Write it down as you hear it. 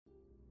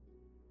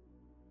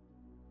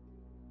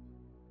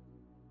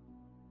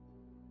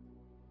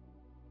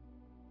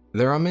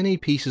There are many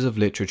pieces of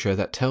literature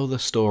that tell the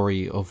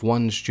story of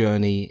one's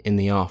journey in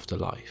the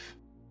afterlife.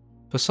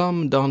 For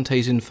some,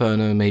 Dante's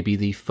Inferno may be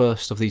the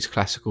first of these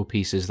classical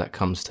pieces that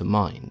comes to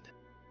mind.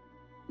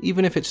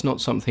 Even if it's not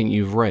something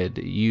you've read,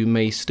 you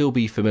may still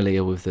be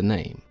familiar with the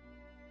name.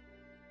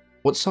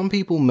 What some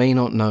people may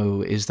not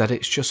know is that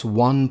it's just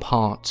one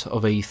part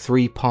of a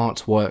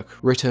three-part work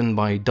written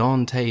by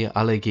Dante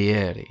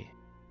Alighieri,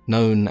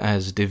 known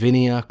as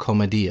Divina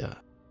Commedia,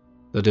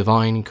 the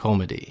Divine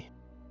Comedy,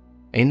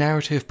 a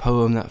narrative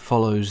poem that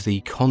follows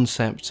the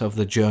concept of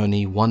the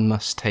journey one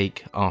must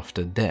take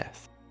after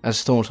death,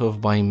 as thought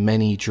of by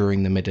many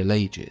during the Middle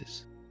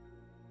Ages.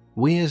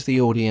 We as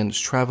the audience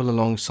travel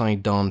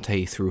alongside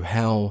Dante through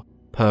hell,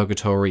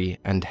 purgatory,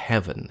 and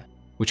heaven,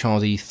 which are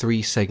the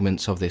three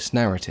segments of this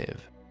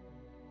narrative: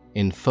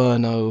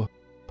 Inferno,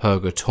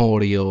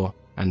 Purgatorio,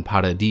 and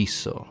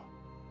Paradiso.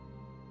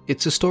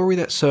 It's a story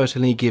that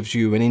certainly gives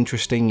you an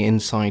interesting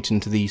insight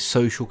into the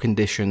social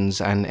conditions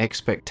and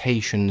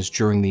expectations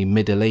during the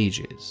Middle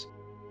Ages.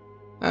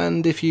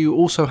 And if you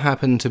also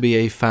happen to be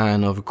a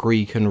fan of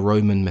Greek and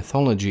Roman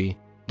mythology,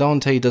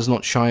 Dante does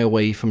not shy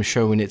away from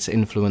showing its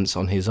influence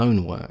on his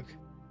own work.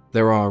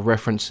 There are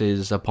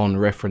references upon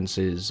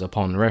references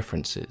upon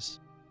references.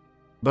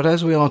 But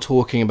as we are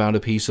talking about a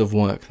piece of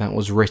work that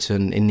was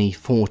written in the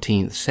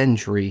 14th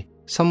century,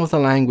 some of the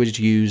language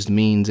used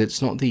means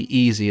it's not the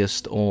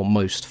easiest or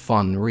most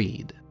fun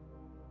read.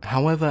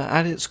 However,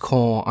 at its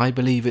core, I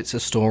believe it's a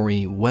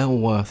story well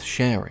worth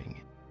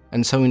sharing,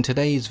 and so in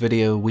today's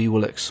video we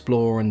will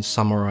explore and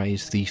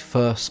summarize the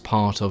first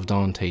part of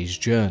Dante's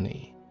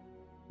journey,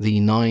 the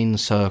 9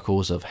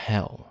 Circles of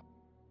Hell.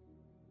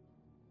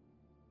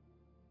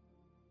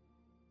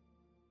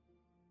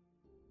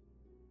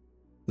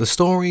 The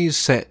story is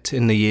set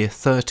in the year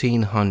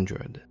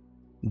 1300.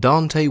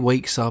 Dante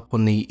wakes up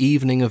on the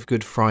evening of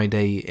Good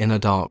Friday in a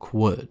dark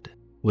wood,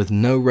 with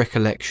no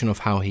recollection of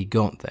how he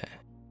got there.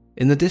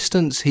 In the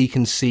distance he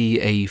can see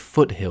a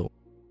foothill,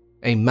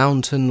 a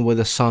mountain where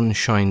the sun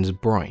shines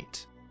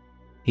bright.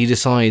 He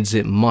decides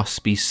it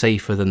must be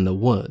safer than the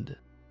wood,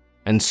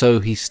 and so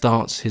he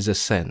starts his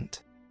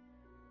ascent.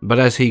 But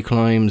as he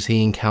climbs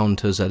he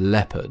encounters a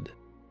leopard,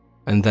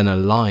 and then a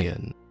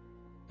lion,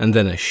 and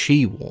then a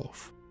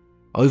she-wolf.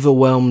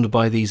 Overwhelmed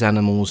by these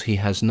animals, he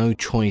has no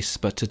choice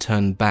but to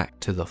turn back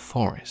to the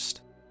forest.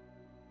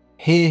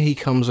 Here he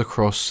comes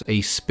across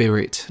a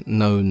spirit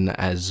known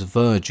as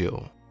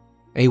Virgil,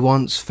 a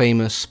once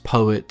famous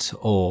poet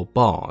or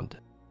bard.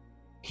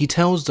 He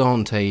tells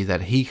Dante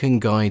that he can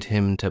guide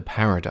him to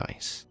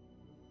paradise,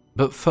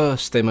 but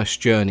first they must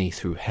journey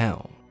through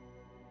hell.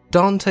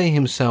 Dante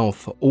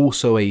himself,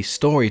 also a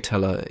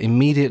storyteller,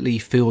 immediately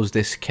feels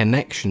this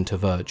connection to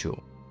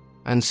Virgil,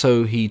 and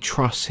so he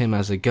trusts him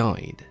as a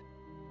guide.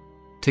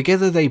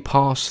 Together they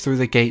pass through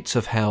the gates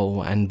of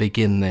hell and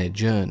begin their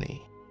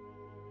journey.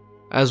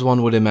 As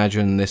one would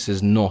imagine, this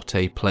is not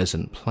a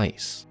pleasant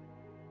place.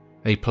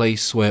 A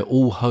place where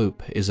all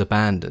hope is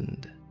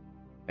abandoned.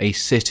 A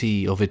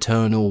city of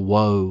eternal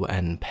woe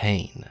and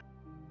pain.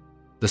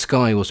 The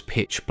sky was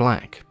pitch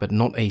black, but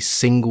not a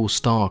single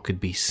star could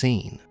be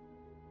seen.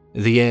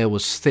 The air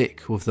was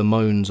thick with the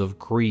moans of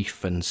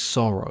grief and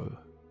sorrow.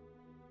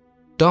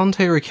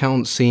 Dante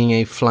recounts seeing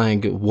a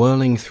flag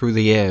whirling through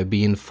the air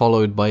being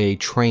followed by a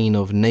train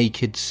of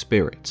naked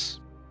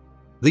spirits.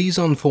 These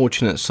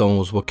unfortunate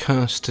souls were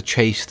cursed to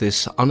chase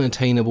this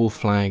unattainable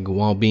flag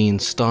while being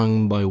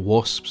stung by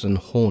wasps and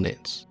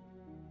hornets.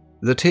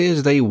 The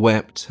tears they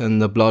wept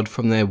and the blood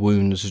from their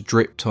wounds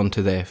dripped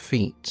onto their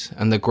feet,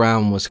 and the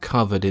ground was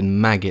covered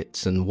in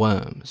maggots and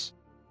worms.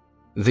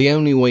 The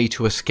only way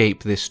to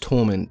escape this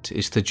torment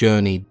is to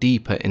journey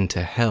deeper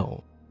into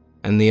hell,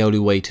 and the only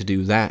way to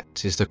do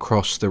that is to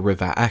cross the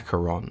river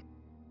Acheron.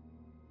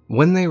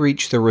 When they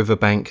reach the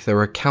riverbank, there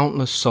are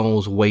countless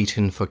souls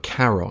waiting for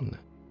Charon,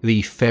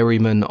 the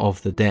ferryman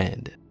of the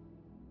dead.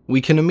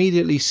 We can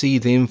immediately see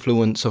the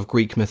influence of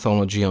Greek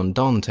mythology on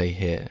Dante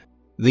here.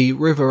 The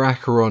river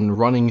Acheron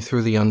running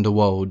through the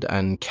underworld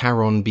and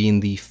Charon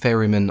being the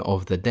ferryman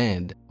of the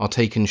dead are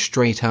taken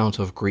straight out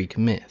of Greek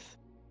myth.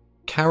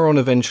 Charon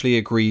eventually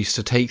agrees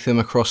to take them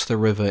across the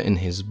river in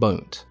his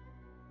boat.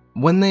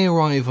 When they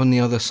arrive on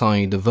the other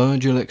side,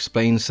 Virgil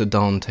explains to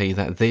Dante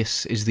that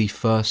this is the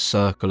first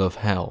circle of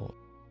hell,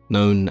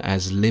 known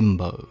as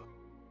Limbo.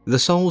 The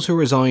souls who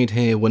reside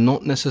here were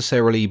not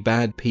necessarily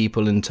bad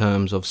people in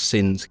terms of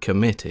sins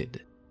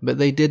committed, but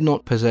they did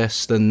not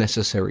possess the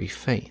necessary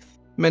faith.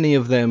 Many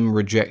of them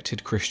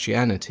rejected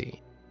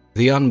Christianity.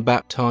 The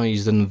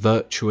unbaptized and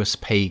virtuous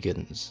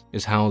pagans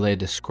is how they're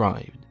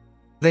described.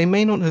 They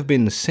may not have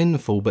been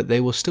sinful, but they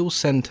were still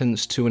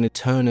sentenced to an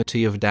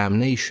eternity of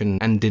damnation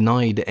and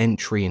denied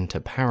entry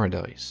into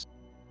paradise.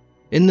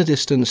 In the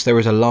distance there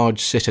is a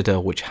large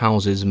citadel which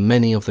houses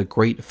many of the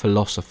great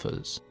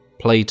philosophers,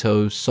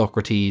 Plato,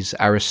 Socrates,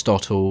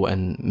 Aristotle,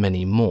 and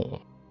many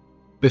more.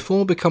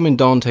 Before becoming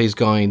Dante's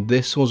guide,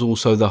 this was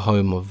also the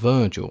home of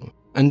Virgil,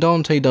 and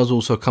Dante does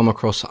also come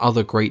across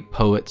other great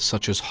poets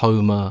such as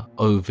Homer,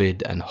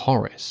 Ovid, and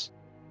Horace.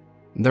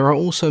 There are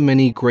also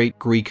many great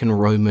Greek and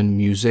Roman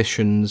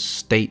musicians,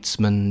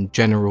 statesmen,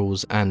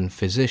 generals, and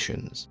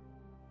physicians.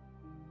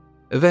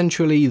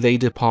 Eventually, they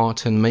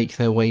depart and make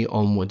their way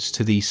onwards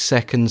to the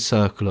second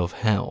circle of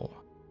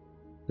hell,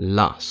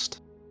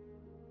 lust.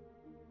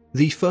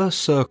 The first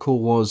circle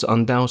was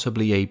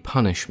undoubtedly a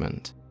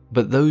punishment,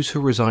 but those who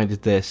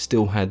resided there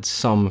still had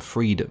some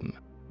freedom.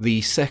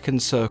 The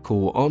second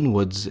circle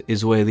onwards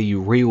is where the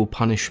real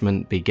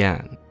punishment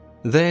began.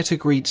 There to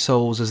greet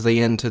souls as they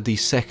entered the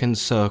second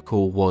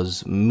circle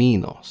was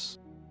Minos,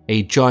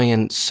 a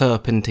giant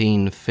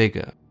serpentine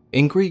figure.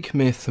 In Greek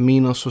myth,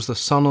 Minos was the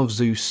son of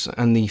Zeus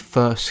and the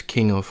first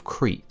king of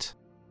Crete.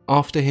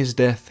 After his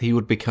death, he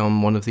would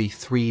become one of the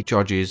 3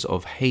 judges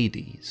of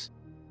Hades.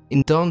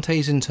 In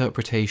Dante's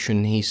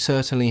interpretation, he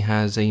certainly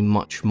has a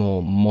much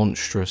more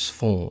monstrous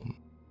form.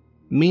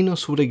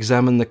 Minos would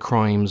examine the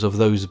crimes of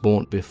those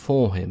born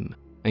before him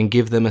and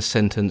give them a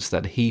sentence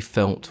that he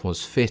felt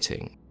was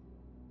fitting.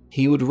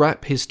 He would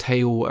wrap his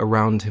tail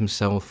around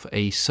himself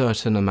a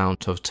certain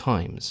amount of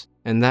times,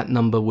 and that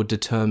number would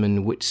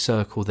determine which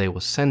circle they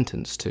were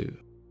sentenced to.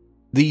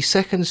 The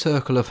second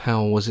circle of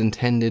hell was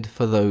intended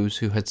for those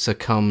who had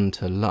succumbed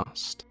to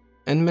lust,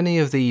 and many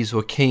of these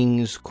were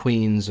kings,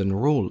 queens,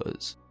 and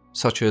rulers,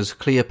 such as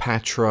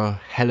Cleopatra,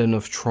 Helen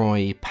of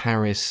Troy,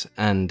 Paris,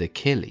 and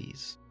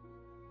Achilles.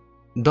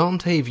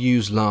 Dante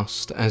views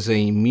lust as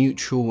a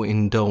mutual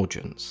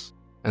indulgence,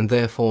 and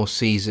therefore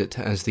sees it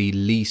as the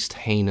least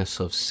heinous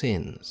of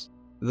sins.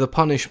 The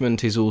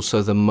punishment is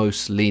also the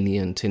most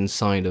lenient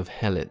inside of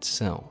hell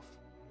itself.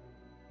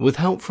 With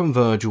help from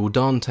Virgil,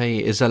 Dante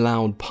is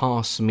allowed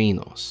past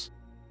Minos,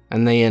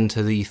 and they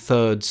enter the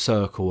third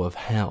circle of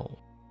hell,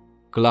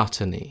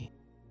 gluttony.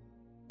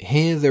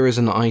 Here there is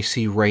an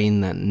icy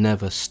rain that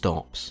never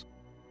stops.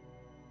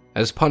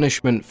 As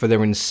punishment for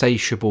their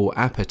insatiable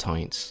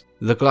appetites,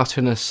 the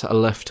gluttonous are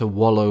left to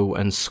wallow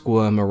and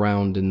squirm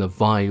around in the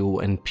vile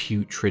and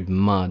putrid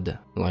mud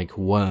like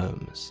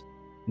worms,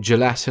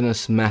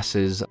 gelatinous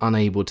masses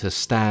unable to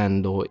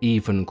stand or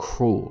even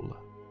crawl.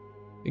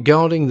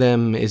 Guarding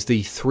them is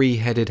the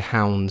 3-headed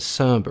hound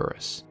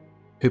Cerberus,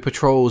 who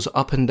patrols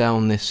up and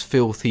down this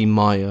filthy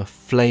mire,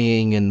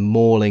 flaying and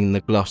mauling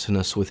the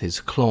gluttonous with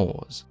his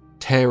claws,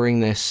 tearing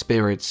their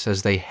spirits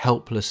as they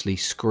helplessly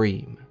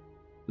scream.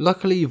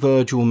 Luckily,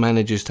 Virgil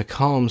manages to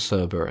calm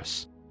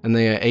Cerberus, and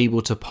they are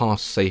able to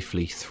pass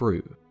safely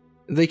through.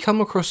 They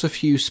come across a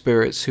few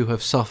spirits who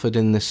have suffered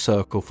in this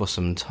circle for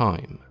some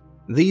time.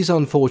 These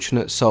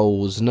unfortunate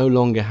souls no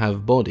longer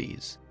have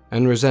bodies,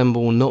 and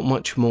resemble not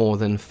much more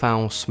than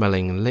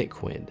foul-smelling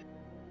liquid.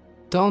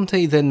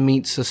 Dante then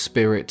meets a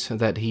spirit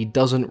that he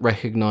doesn't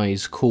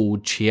recognize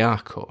called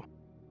Ciaco.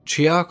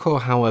 Ciaco,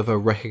 however,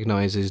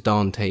 recognizes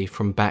Dante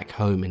from back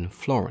home in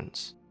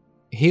Florence.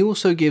 He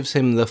also gives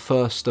him the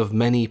first of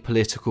many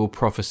political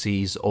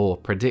prophecies or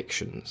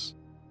predictions.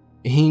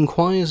 He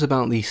inquires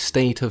about the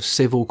state of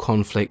civil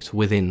conflict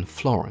within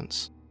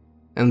Florence,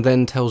 and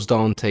then tells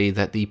Dante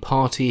that the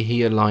party he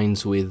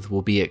aligns with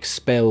will be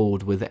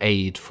expelled with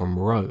aid from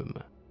Rome.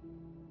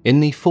 In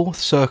the fourth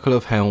circle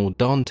of hell,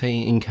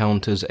 Dante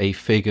encounters a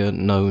figure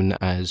known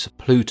as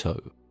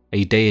Pluto,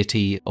 a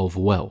deity of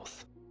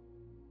wealth.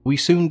 We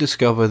soon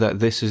discover that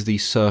this is the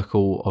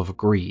circle of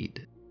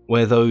greed,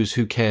 where those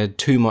who cared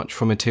too much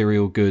for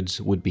material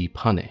goods would be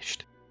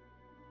punished.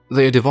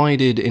 They are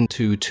divided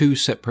into 2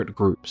 separate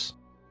groups.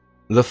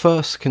 The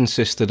first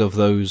consisted of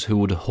those who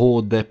would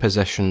hoard their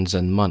possessions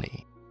and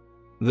money.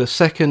 The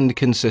second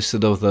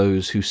consisted of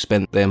those who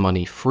spent their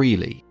money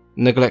freely,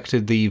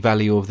 neglected the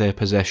value of their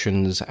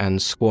possessions,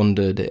 and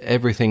squandered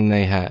everything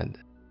they had.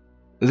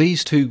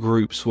 These 2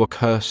 groups were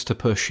cursed to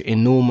push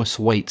enormous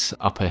weights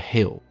up a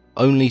hill,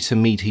 only to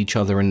meet each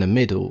other in the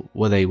middle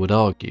where they would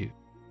argue.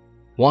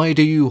 "Why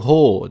do you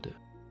hoard?"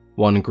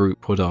 one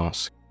group would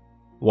ask.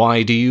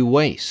 "Why do you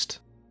waste?"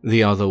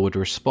 the other would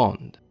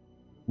respond.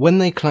 When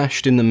they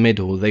clashed in the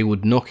middle, they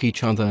would knock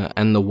each other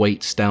and the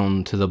weights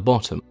down to the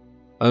bottom,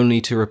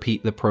 only to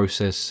repeat the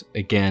process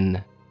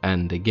again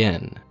and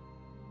again.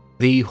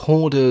 The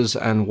hoarders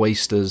and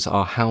wasters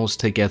are housed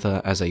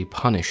together as a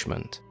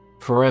punishment,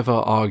 forever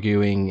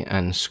arguing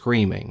and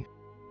screaming,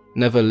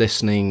 never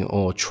listening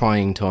or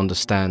trying to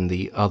understand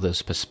the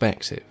other's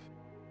perspective.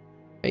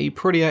 A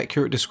pretty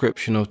accurate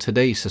description of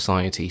today's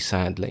society,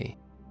 sadly.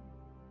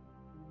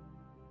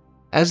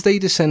 As they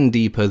descend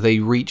deeper, they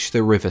reach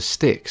the river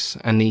Styx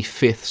and the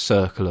 5th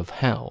circle of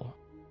hell,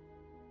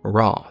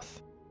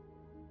 wrath.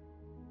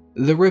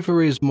 The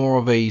river is more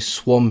of a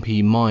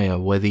swampy mire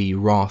where the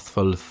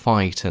wrathful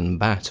fight and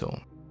battle.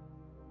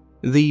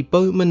 The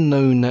boatman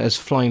known as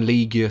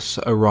Phlylegius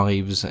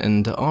arrives,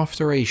 and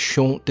after a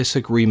short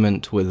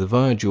disagreement with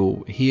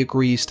Virgil, he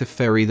agrees to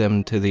ferry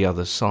them to the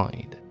other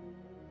side.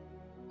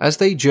 As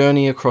they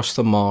journey across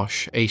the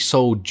marsh, a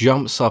soul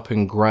jumps up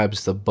and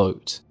grabs the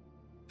boat.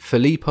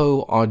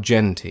 Filippo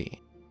Argenti,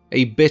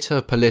 a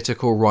bitter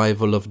political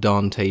rival of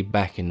Dante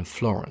back in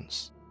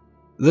Florence.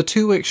 The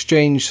 2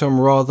 exchange some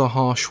rather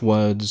harsh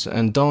words,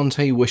 and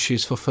Dante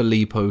wishes for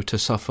Filippo to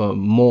suffer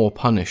more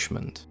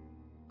punishment.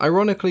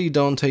 Ironically,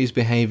 Dante's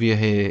behaviour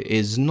here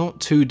is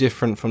not too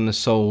different from the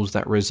souls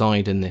that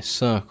reside in this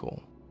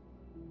circle.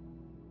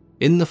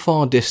 In the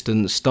far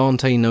distance,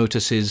 Dante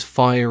notices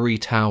fiery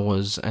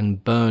towers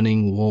and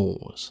burning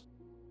walls.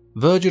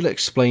 Virgil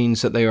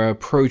explains that they are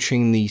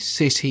approaching the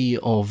city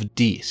of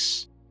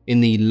Dis, in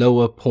the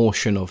lower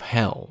portion of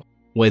hell,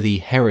 where the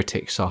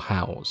heretics are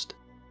housed.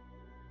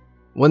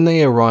 When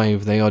they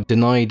arrive, they are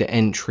denied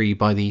entry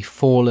by the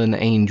fallen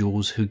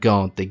angels who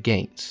guard the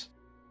gates.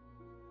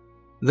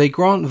 They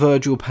grant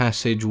Virgil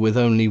passage with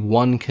only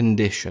one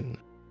condition,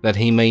 that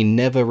he may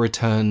never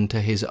return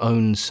to his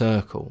own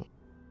circle.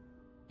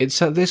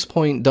 It's at this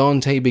point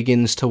Dante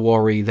begins to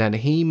worry that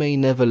he may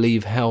never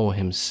leave hell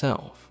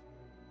himself.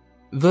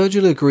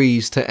 Virgil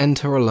agrees to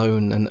enter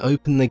alone and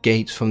open the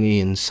gates from the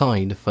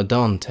inside for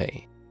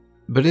Dante,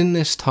 but in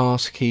this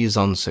task he is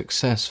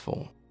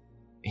unsuccessful.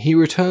 He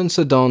returns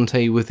to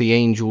Dante with the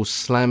angels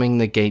slamming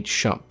the gates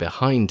shut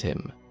behind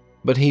him,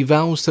 but he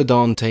vows to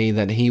Dante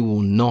that he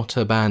will not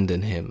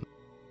abandon him.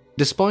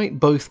 Despite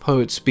both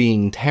poets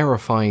being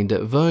terrified,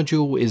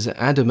 Virgil is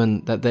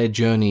adamant that their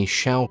journey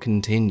shall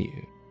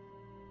continue.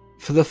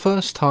 For the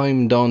first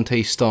time,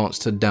 Dante starts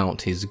to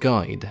doubt his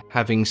guide,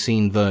 having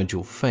seen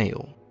Virgil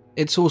fail.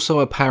 It's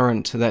also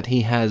apparent that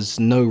he has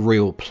no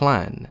real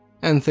plan,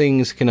 and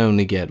things can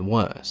only get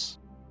worse.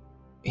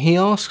 He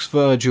asks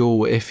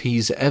Virgil if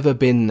he's ever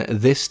been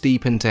this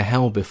deep into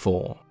hell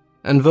before,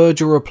 and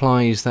Virgil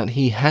replies that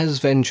he has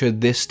ventured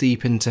this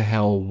deep into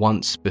hell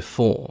once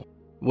before,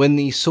 when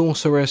the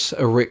sorceress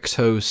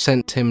Ericto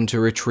sent him to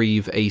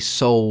retrieve a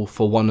soul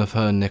for one of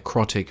her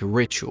necrotic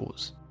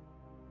rituals.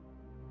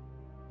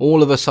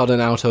 All of a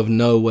sudden, out of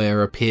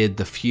nowhere appeared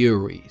the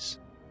Furies.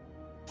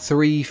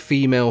 3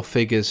 female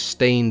figures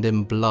stained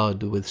in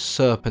blood with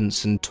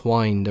serpents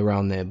entwined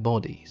around their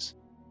bodies.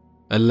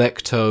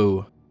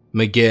 Alecto,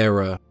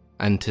 Megara,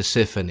 and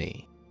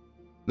Tisiphone.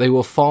 They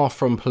were far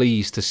from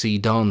pleased to see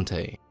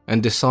Dante,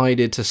 and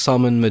decided to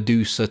summon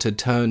Medusa to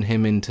turn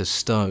him into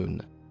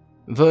stone.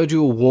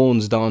 Virgil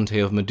warns Dante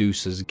of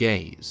Medusa's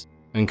gaze,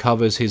 and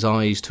covers his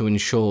eyes to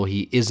ensure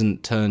he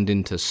isn't turned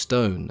into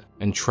stone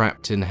and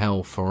trapped in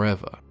hell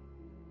forever.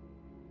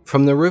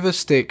 From the river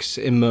Styx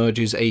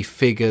emerges a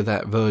figure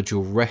that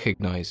Virgil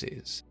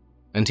recognizes,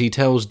 and he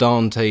tells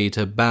Dante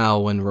to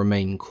bow and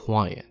remain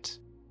quiet.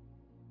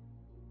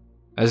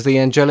 As the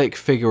angelic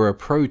figure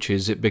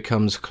approaches, it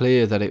becomes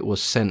clear that it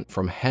was sent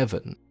from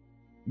heaven.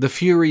 The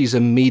Furies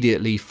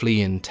immediately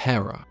flee in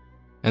terror,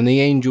 and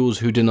the angels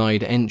who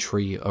denied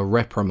entry are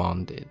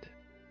reprimanded.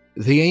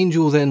 The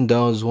angel then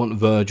does what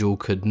Virgil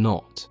could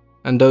not,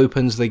 and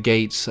opens the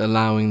gates,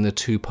 allowing the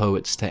 2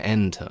 poets to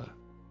enter.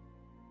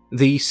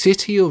 The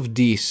city of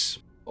Dis,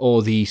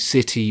 or the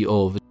city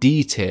of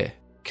Dite,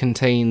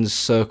 contains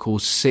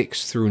circles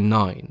 6 through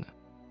 9,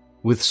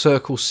 with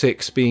circle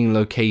 6 being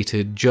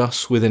located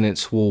just within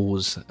its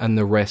walls and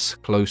the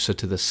rest closer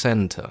to the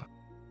center.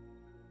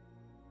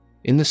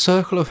 In the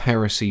Circle of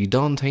Heresy,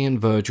 Dante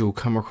and Virgil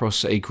come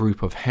across a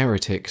group of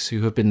heretics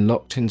who have been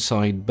locked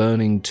inside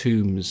burning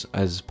tombs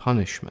as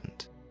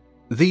punishment.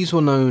 These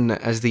were known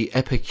as the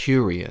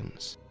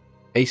Epicureans,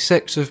 a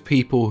sect of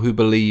people who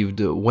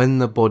believed when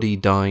the body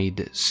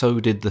died, so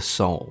did the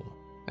soul,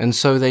 and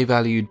so they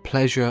valued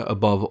pleasure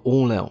above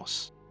all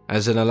else,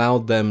 as it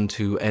allowed them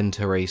to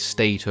enter a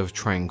state of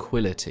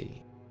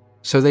tranquility.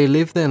 So they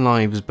lived their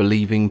lives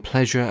believing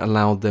pleasure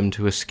allowed them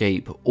to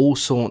escape all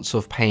sorts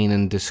of pain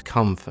and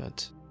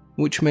discomfort,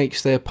 which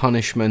makes their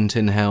punishment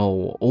in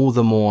hell all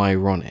the more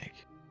ironic.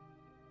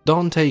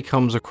 Dante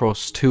comes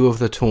across 2 of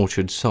the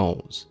tortured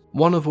souls,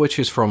 one of which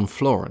is from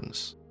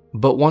Florence,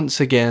 but once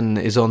again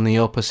is on the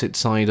opposite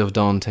side of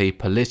Dante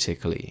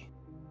politically.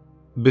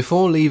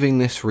 Before leaving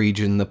this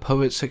region, the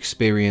poets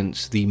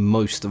experience the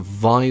most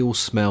vile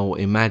smell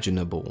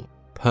imaginable,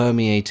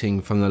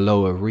 permeating from the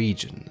lower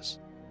regions.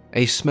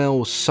 A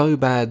smell so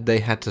bad they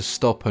had to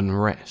stop and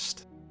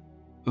rest.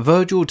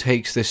 Virgil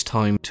takes this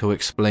time to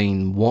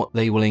explain what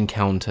they will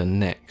encounter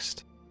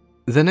next.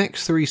 The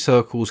next 3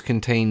 circles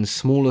contain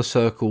smaller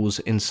circles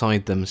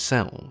inside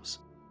themselves.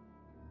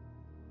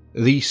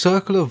 The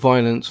Circle of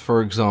Violence,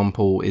 for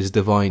example, is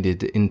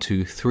divided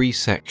into 3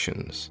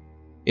 sections.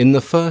 In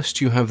the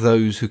first, you have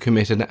those who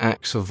committed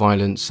acts of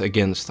violence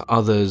against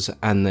others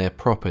and their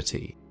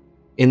property.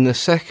 In the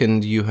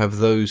second, you have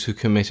those who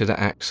committed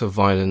acts of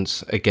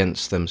violence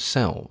against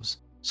themselves,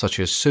 such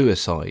as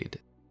suicide.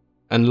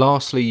 And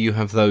lastly, you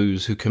have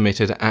those who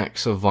committed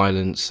acts of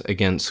violence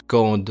against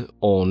God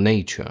or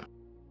nature.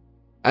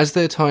 As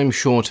their time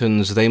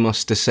shortens, they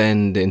must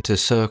descend into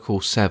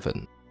Circle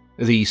 7,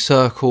 the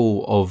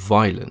Circle of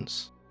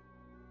Violence.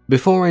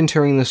 Before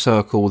entering the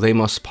circle, they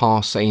must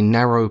pass a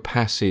narrow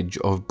passage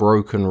of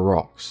broken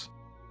rocks.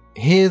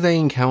 Here they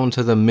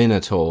encounter the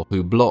Minotaur,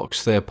 who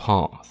blocks their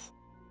path.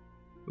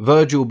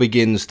 Virgil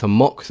begins to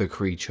mock the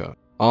creature,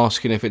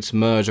 asking if its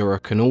murderer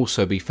can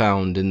also be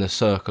found in the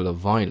Circle of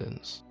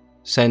Violence,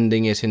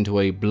 sending it into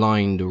a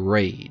blind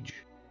rage.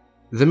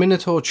 The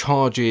Minotaur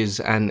charges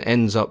and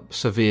ends up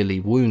severely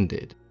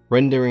wounded,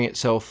 rendering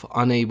itself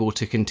unable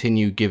to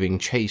continue giving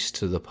chase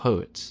to the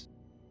poets.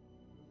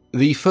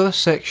 The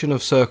first section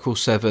of Circle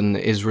 7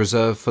 is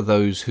reserved for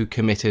those who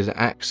committed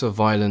acts of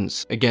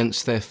violence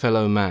against their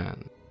fellow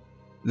man.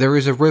 There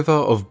is a river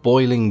of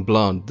boiling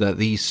blood that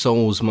these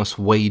souls must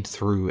wade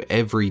through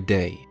every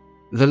day.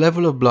 The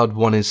level of blood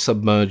one is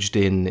submerged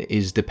in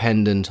is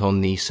dependent on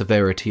the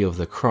severity of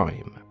the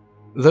crime.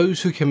 Those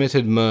who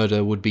committed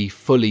murder would be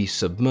fully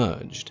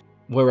submerged,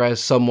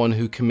 whereas someone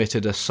who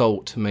committed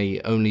assault may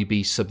only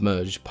be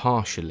submerged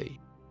partially.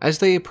 As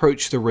they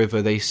approach the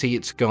river, they see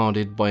it's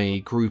guarded by a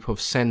group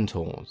of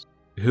centaurs,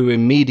 who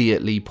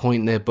immediately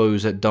point their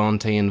bows at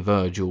Dante and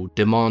Virgil,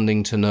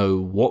 demanding to know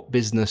what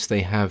business they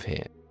have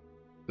here.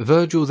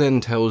 Virgil then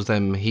tells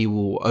them he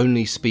will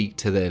only speak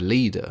to their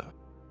leader.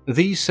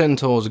 These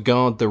centaurs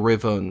guard the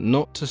river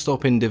not to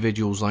stop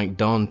individuals like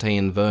Dante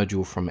and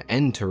Virgil from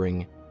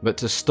entering, but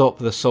to stop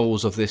the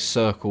souls of this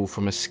circle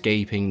from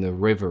escaping the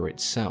river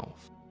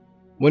itself.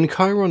 When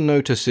Chiron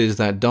notices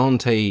that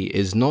Dante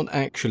is not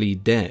actually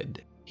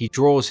dead, he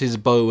draws his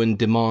bow and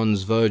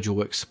demands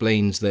Virgil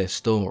explains their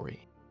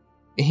story.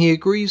 He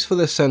agrees for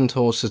the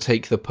centaurs to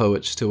take the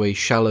poets to a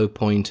shallow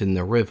point in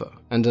the river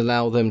and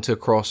allow them to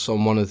cross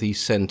on one of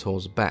these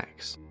centaurs'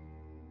 backs.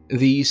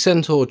 The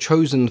centaur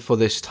chosen for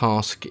this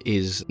task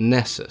is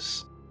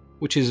Nessus,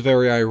 which is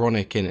very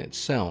ironic in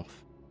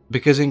itself,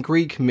 because in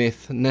Greek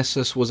myth,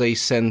 Nessus was a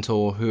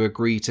centaur who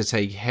agreed to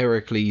take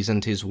Heracles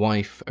and his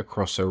wife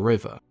across a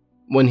river.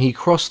 When he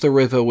crossed the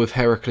river with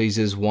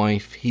Heracles'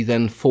 wife, he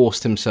then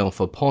forced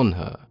himself upon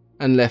her,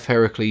 and left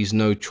Heracles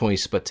no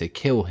choice but to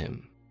kill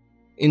him.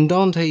 In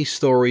Dante's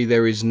story,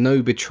 there is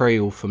no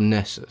betrayal from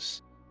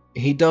Nessus.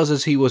 He does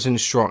as he was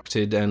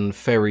instructed and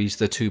ferries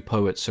the two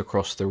poets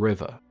across the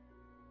river.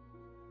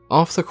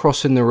 After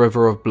crossing the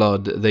river of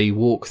blood, they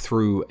walk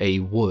through a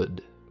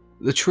wood.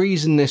 The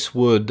trees in this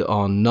wood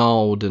are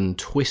gnarled and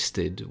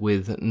twisted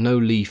with no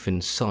leaf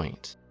in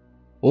sight.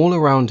 All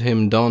around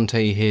him,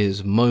 Dante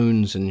hears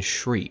moans and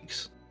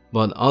shrieks,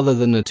 but other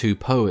than the two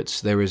poets,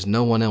 there is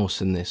no one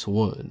else in this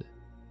wood.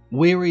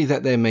 Weary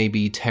that there may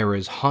be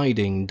terrors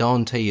hiding,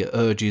 Dante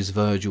urges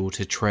Virgil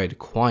to tread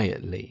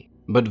quietly,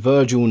 but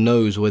Virgil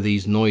knows where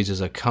these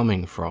noises are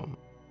coming from.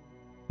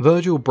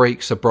 Virgil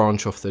breaks a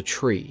branch off the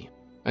tree,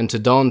 and to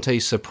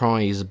Dante's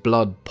surprise,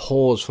 blood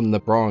pours from the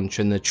branch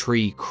and the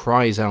tree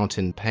cries out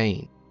in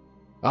pain.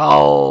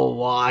 "Oh,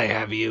 why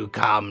have you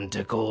come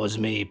to cause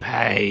me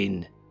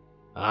pain?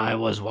 I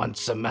was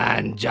once a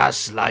man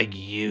just like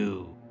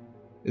you."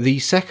 The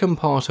second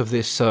part of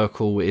this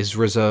circle is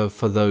reserved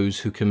for those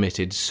who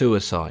committed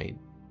suicide,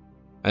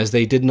 as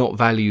they did not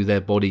value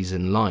their bodies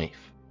in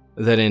life.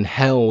 Then in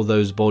hell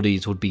those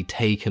bodies would be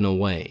taken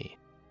away.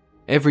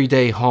 Every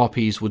day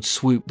harpies would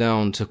swoop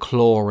down to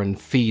claw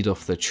and feed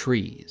off the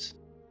trees.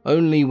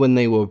 Only when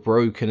they were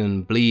broken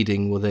and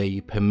bleeding were they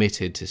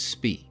permitted to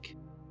speak.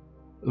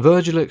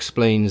 Virgil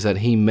explains that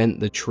he meant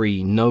the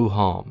tree no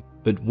harm,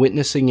 but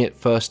witnessing it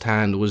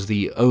firsthand was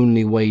the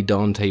only way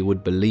Dante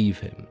would believe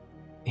him.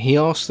 He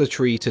asks the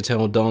tree to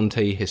tell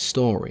Dante his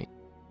story.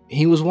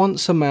 He was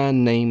once a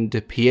man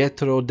named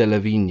Pietro della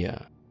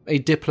Vigna, a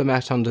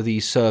diplomat under the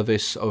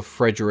service of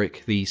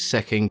Frederick, the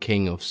second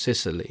king of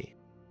Sicily.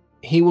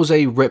 He was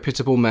a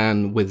reputable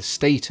man with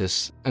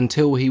status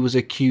until he was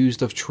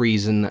accused of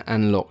treason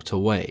and locked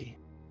away.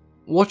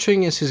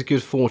 Watching as his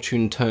good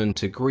fortune turned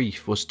to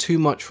grief was too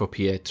much for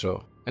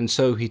Pietro, and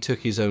so he took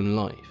his own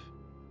life.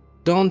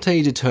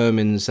 Dante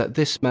determines that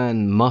this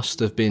man must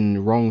have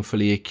been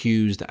wrongfully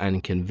accused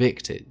and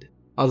convicted,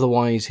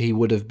 otherwise he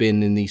would have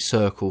been in the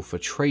circle for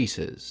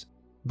traitors.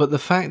 But the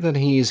fact that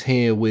he is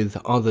here with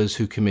others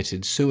who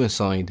committed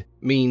suicide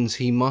means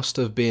he must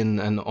have been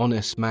an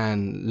honest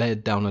man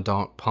led down a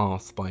dark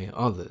path by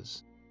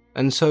others.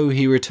 And so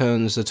he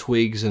returns the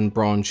twigs and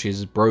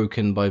branches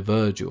broken by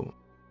Virgil,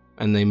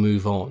 and they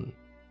move on.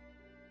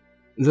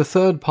 The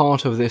third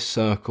part of this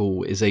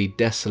circle is a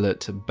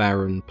desolate,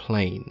 barren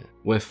plain,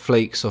 where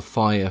flakes of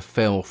fire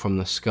fell from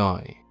the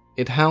sky.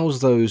 It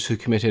housed those who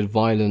committed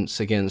violence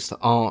against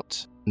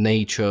art,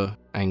 nature,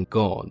 and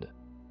God.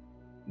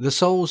 The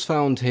souls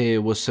found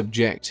here were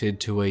subjected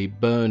to a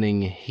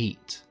burning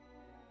heat.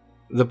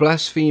 The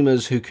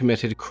blasphemers who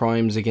committed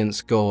crimes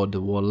against God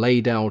were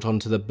laid out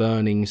onto the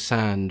burning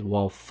sand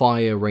while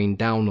fire rained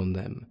down on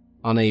them,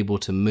 unable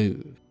to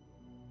move.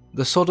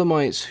 The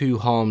sodomites who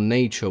harmed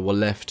nature were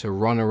left to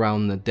run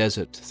around the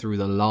desert through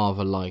the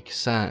lava-like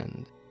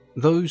sand.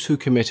 Those who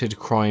committed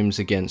crimes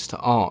against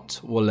art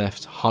were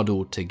left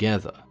huddled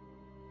together.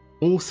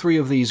 All three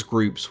of these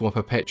groups were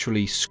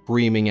perpetually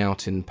screaming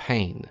out in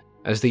pain,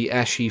 as the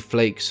ashy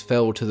flakes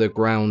fell to the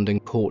ground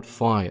and caught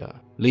fire,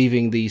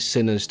 leaving these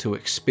sinners to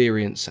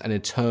experience an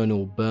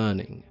eternal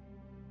burning.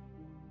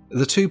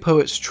 The two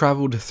poets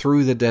travelled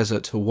through the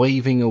desert,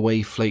 waving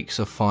away flakes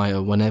of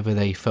fire whenever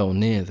they fell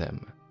near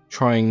them,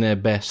 trying their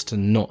best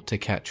not to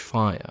catch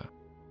fire.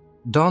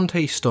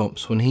 Dante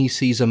stops when he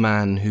sees a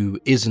man who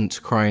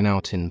isn't crying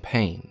out in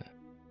pain.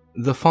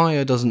 The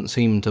fire doesn't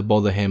seem to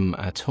bother him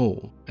at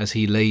all as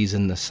he lays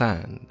in the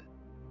sand.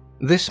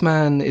 This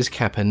man is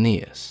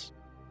Capaneus.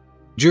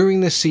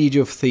 During the siege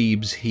of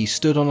Thebes, he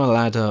stood on a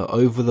ladder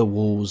over the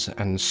walls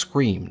and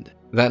screamed,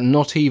 that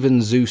not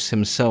even Zeus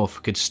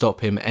himself could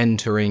stop him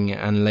entering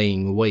and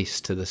laying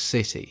waste to the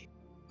city.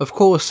 Of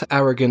course,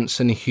 arrogance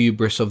and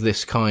hubris of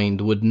this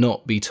kind would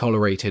not be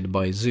tolerated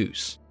by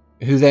Zeus,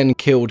 who then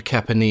killed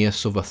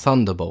Capaneus with a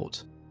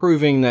thunderbolt,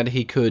 proving that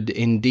he could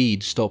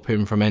indeed stop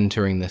him from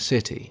entering the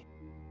city.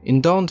 In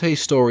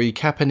Dante's story,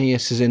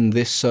 Capaneus is in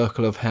this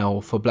circle of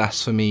hell for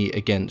blasphemy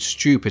against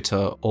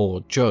Jupiter or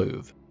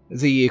Jove,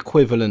 the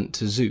equivalent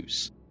to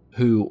Zeus,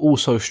 who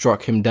also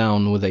struck him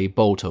down with a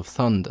bolt of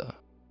thunder.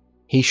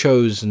 He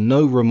shows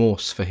no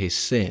remorse for his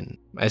sin,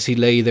 as he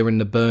lay there in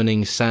the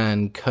burning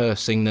sand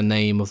cursing the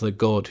name of the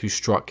god who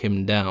struck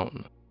him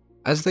down.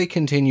 As they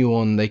continue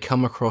on, they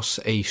come across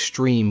a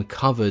stream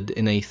covered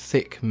in a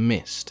thick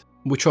mist,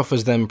 which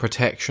offers them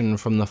protection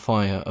from the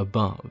fire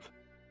above.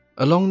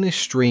 Along this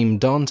stream,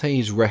 Dante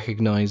is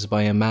recognized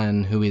by a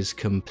man who is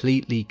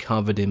completely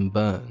covered in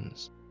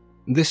burns.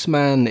 This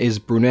man is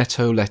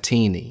Brunetto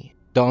Latini,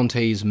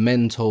 Dante's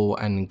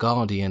mentor and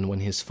guardian when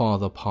his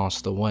father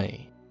passed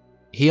away.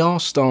 He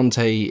asks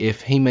Dante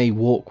if he may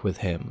walk with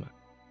him,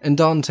 and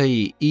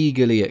Dante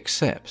eagerly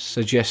accepts,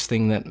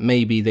 suggesting that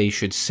maybe they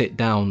should sit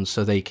down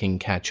so they can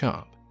catch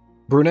up.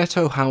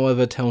 Brunetto,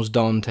 however, tells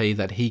Dante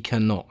that he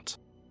cannot.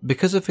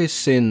 Because of his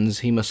sins,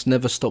 he must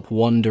never stop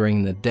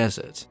wandering the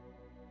desert.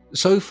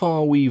 So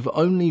far, we've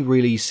only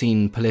really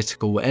seen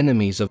political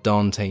enemies of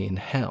Dante in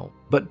hell,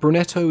 but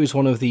Brunetto is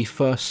one of the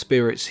first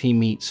spirits he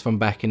meets from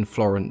back in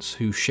Florence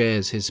who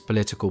shares his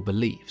political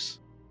beliefs.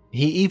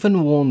 He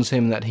even warns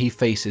him that he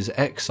faces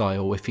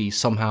exile if he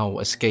somehow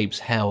escapes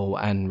hell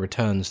and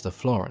returns to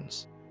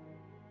Florence.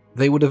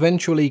 They would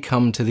eventually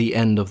come to the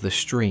end of the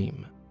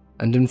stream,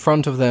 and in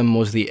front of them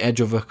was the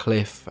edge of a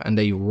cliff and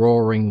a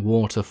roaring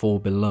waterfall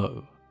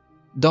below.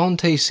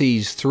 Dante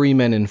sees three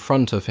men in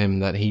front of him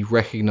that he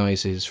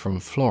recognizes from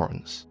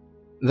Florence.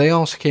 They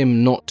ask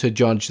him not to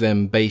judge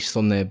them based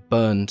on their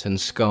burnt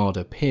and scarred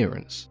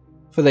appearance,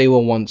 for they were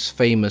once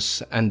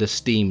famous and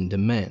esteemed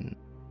men.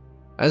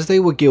 As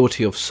they were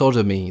guilty of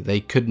sodomy, they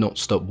could not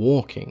stop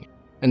walking,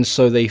 and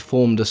so they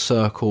formed a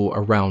circle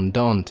around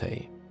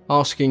Dante,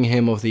 asking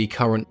him of the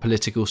current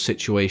political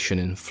situation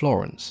in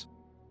Florence,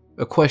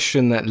 a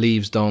question that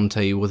leaves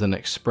Dante with an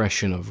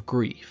expression of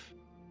grief.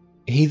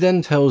 He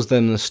then tells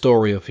them the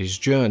story of his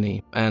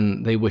journey,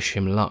 and they wish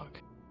him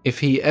luck. If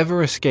he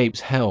ever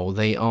escapes hell,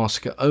 they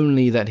ask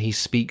only that he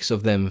speaks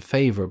of them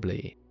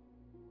favourably.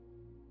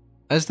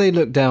 As they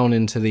look down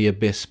into the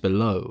abyss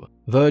below,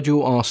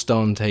 Virgil asks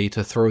Dante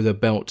to throw the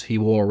belt he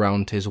wore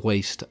around his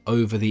waist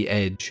over the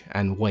edge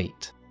and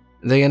wait.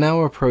 They are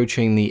now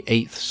approaching the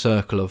 8th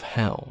circle of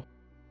hell.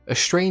 A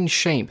strange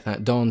shape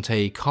that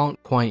Dante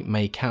can't quite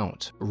make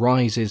out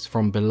rises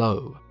from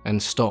below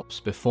and stops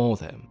before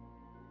them.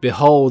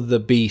 Behold the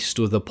beast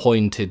with a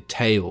pointed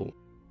tail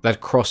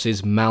that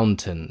crosses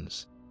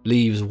mountains,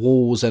 leaves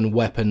walls and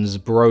weapons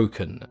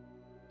broken,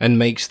 and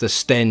makes the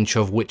stench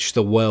of which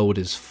the world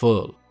is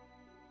full.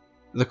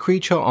 The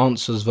creature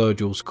answers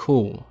Virgil's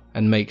call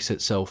and makes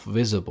itself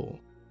visible.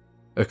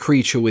 A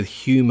creature with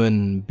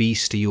human,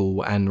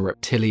 bestial, and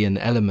reptilian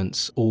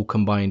elements all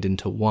combined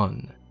into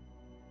one.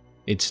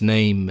 Its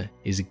name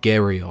is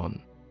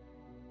Geryon,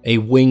 a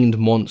winged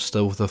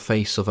monster with the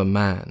face of a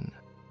man,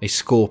 a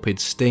scorpid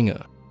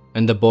stinger,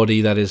 and a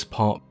body that is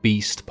part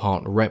beast,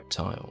 part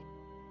reptile.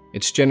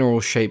 Its general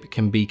shape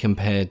can be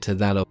compared to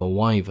that of a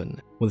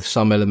wyvern, with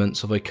some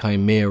elements of a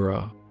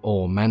chimera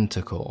or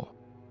manticore.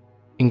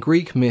 In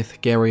Greek myth,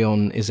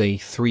 Geryon is a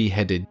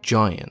three-headed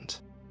giant,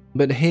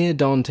 but here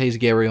Dante's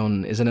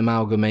Geryon is an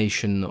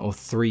amalgamation of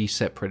three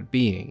separate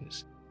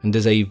beings, and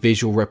is a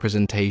visual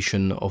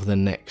representation of the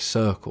next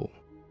circle.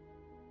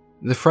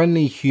 The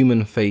friendly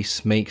human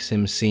face makes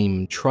him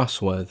seem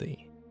trustworthy,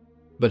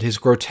 but his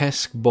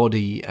grotesque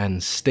body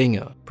and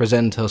stinger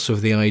present us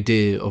with the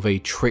idea of a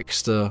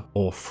trickster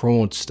or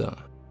fraudster.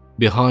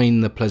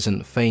 Behind the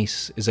pleasant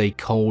face is a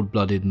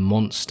cold-blooded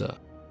monster.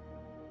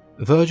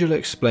 Virgil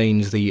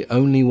explains the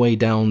only way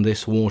down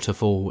this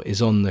waterfall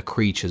is on the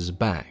creature's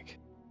back,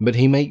 but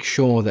he makes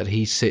sure that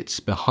he sits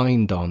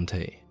behind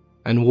Dante,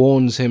 and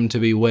warns him to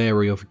be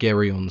wary of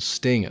Geryon's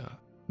stinger.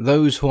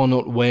 Those who are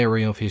not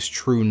wary of his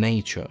true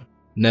nature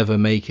never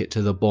make it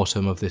to the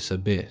bottom of this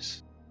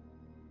abyss.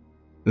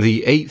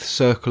 The 8th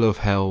circle of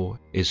hell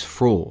is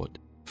fraud,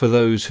 for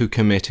those who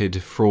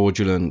committed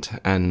fraudulent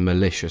and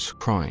malicious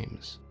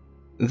crimes.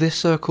 This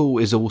circle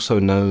is also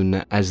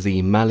known as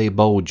the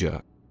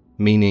Malebolgia,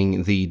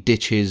 meaning the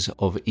ditches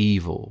of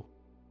evil.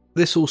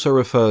 This also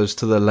refers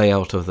to the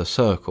layout of the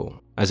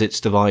circle, as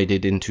it's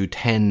divided into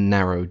 10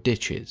 narrow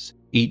ditches,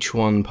 each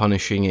one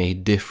punishing a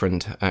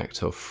different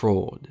act of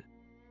fraud.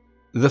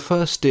 The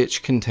first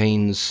ditch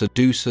contains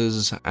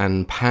seducers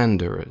and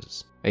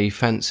panderers, a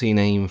fancy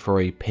name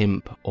for a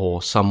pimp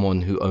or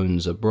someone who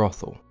owns a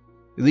brothel.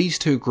 These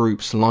two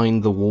groups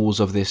lined the walls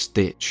of this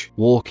ditch,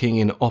 walking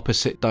in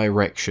opposite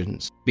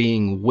directions,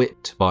 being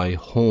whipped by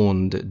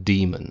horned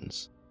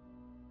demons.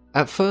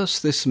 At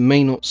first, this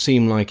may not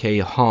seem like a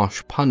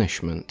harsh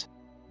punishment,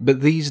 but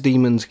these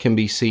demons can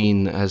be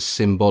seen as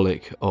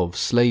symbolic of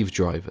slave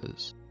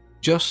drivers.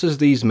 Just as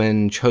these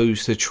men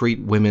chose to treat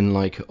women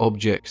like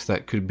objects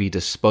that could be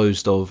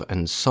disposed of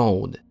and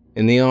sold,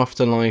 in the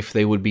afterlife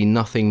they would be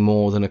nothing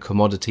more than a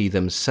commodity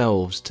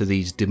themselves to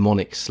these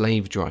demonic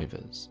slave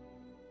drivers.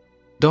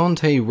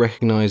 Dante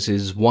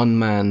recognizes one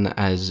man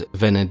as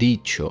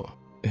Venedicio,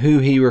 who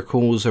he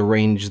recalls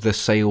arranged the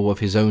sale of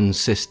his own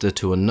sister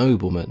to a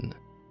nobleman.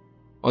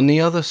 On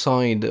the other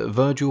side,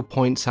 Virgil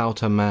points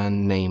out a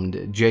man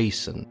named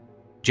Jason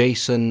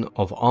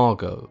of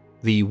Argo,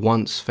 the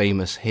once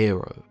famous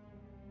hero.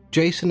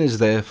 Jason is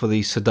there for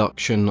the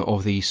seduction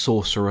of the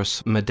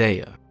sorceress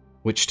Medea,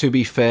 which to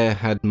be fair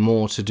had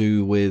more to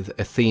do with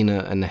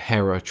Athena and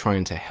Hera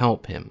trying to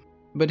help him,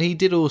 but he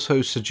did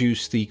also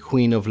seduce the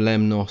Queen of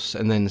Lemnos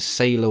and then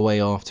sail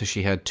away after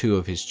she had 2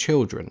 of his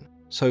children,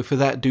 so for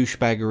that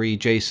douchebaggery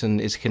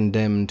Jason is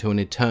condemned to an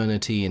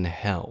eternity in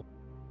hell.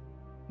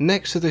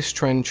 Next to this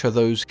trench are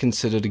those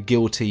considered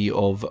guilty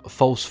of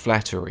false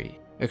flattery,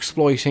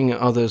 exploiting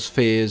others'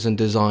 fears and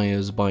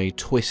desires by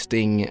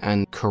twisting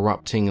and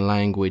corrupting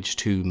language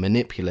to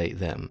manipulate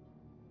them.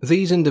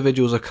 These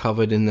individuals are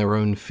covered in their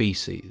own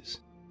feces,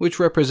 which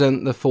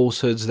represent the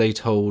falsehoods they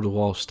told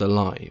whilst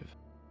alive.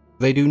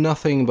 They do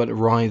nothing but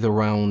writhe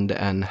around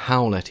and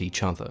howl at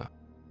each other,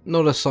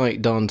 not a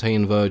sight Dante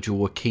and Virgil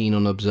were keen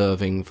on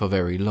observing for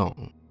very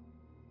long.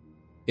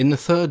 In the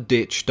third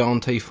ditch,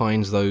 Dante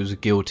finds those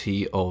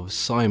guilty of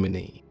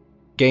simony,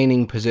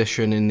 gaining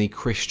position in the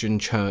Christian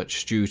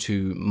church due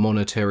to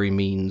monetary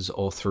means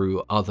or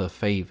through other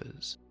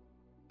favours.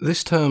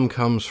 This term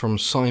comes from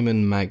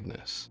Simon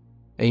Magus,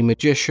 a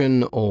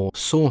magician or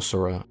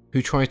sorcerer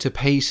who tried to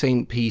pay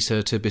St.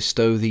 Peter to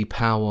bestow the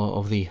power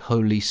of the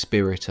Holy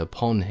Spirit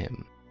upon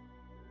him.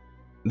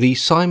 The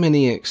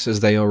simoniacs, as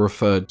they are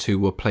referred to,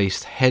 were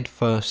placed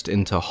headfirst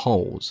into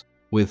holes,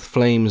 with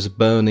flames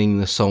burning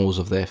the soles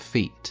of their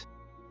feet.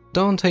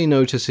 Dante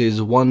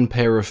notices one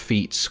pair of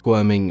feet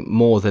squirming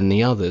more than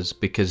the others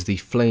because the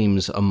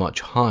flames are much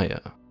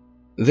higher.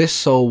 This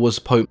soul was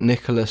Pope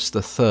Nicholas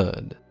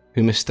III,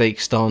 who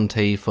mistakes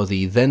Dante for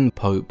the then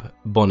Pope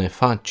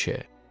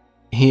Boniface.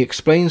 He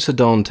explains to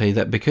Dante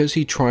that because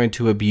he tried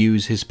to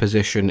abuse his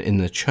position in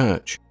the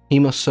church, he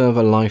must serve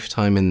a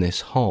lifetime in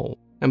this hole,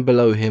 and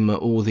below him are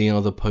all the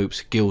other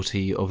popes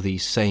guilty of the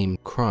same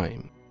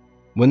crime.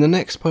 When the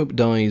next pope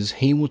dies,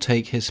 he will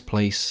take his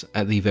place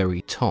at the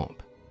very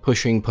top,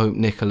 pushing Pope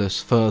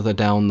Nicholas further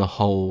down the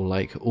hole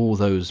like all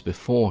those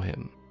before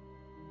him.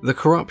 The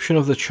corruption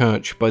of the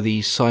church by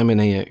the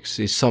simoniacs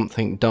is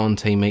something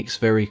Dante makes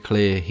very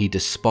clear he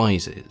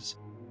despises,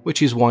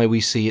 which is why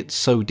we see it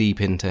so deep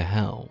into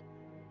hell.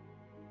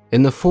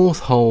 In the fourth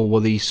hole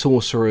were the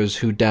sorcerers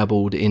who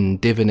dabbled in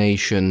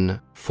divination,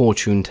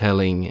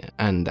 fortune-telling,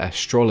 and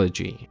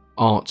astrology,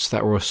 arts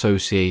that were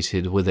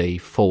associated with a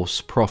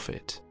false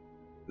prophet.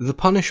 The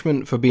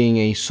punishment for being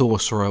a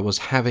sorcerer was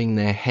having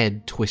their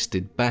head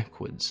twisted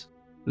backwards,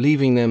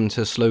 leaving them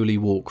to slowly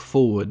walk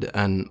forward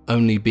and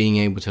only being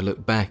able to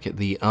look back at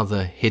the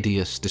other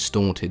hideous,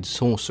 distorted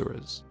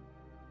sorcerers.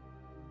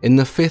 In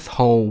the fifth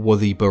hole were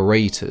the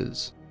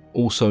berators,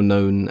 also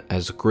known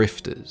as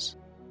grifters.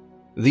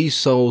 These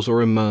souls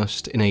are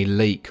immersed in a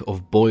lake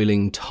of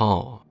boiling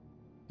tar,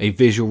 a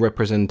visual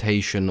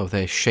representation of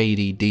their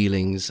shady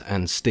dealings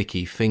and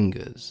sticky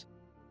fingers.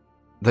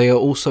 They are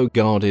also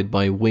guarded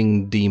by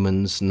winged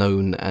demons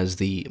known as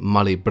the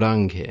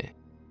Malibranche.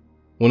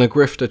 When a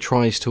grifter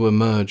tries to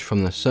emerge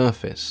from the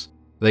surface,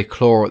 they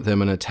claw at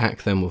them and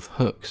attack them with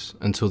hooks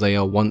until they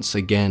are once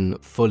again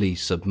fully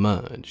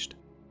submerged.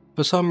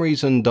 For some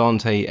reason,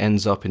 Dante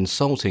ends up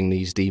insulting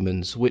these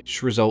demons,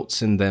 which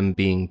results in them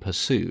being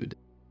pursued.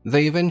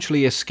 They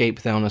eventually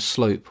escape down a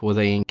slope where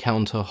they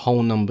encounter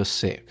hole number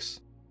 6.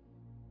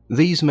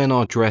 These men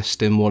are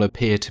dressed in what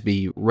appear to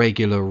be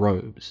regular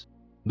robes,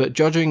 but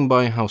judging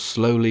by how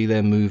slowly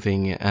they're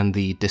moving and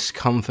the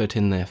discomfort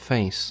in their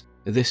face,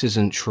 this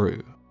isn't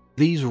true.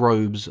 These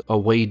robes are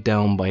weighed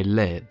down by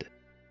lead.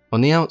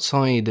 On the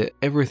outside,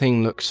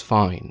 everything looks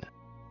fine.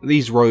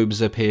 These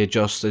robes appear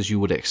just as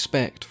you would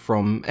expect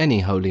from any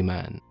holy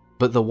man,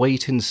 but the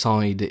weight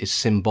inside is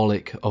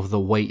symbolic of the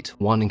weight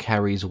one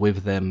carries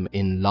with them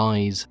in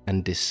lies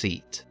and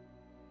deceit.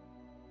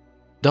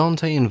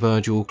 Dante and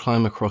Virgil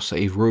climb across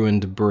a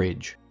ruined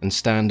bridge and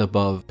stand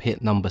above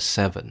pit number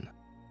 7.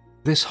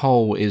 This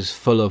hole is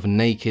full of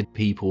naked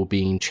people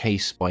being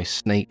chased by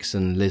snakes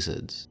and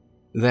lizards.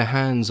 Their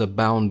hands are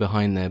bound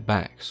behind their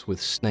backs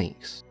with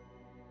snakes.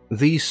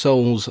 These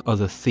souls are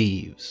the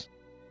thieves.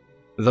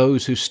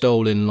 Those who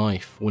stole in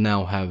life will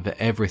now have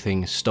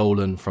everything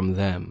stolen from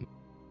them.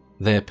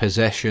 Their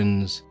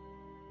possessions,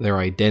 their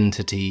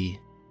identity,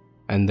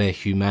 and their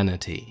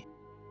humanity.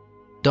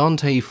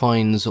 Dante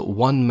finds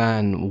one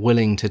man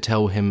willing to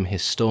tell him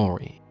his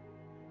story.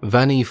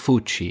 Vanni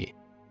Fucci,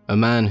 a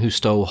man who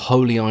stole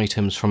holy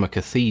items from a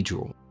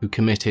cathedral, who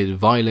committed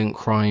violent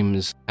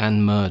crimes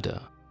and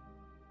murder.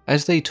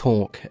 As they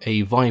talk,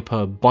 a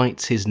viper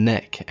bites his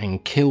neck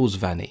and kills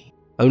Vanni,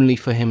 only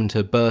for him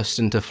to burst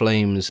into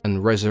flames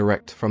and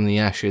resurrect from the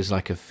ashes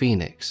like a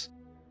phoenix.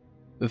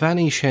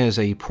 Vanni shares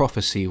a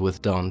prophecy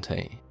with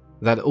Dante.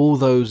 that all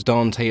those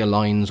Dante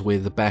aligns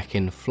with back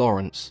in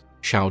Florence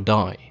shall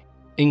die,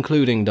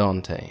 including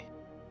Dante.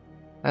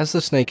 As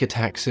the snake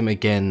attacks him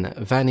again,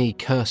 Vanni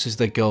curses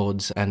the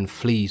gods and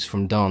flees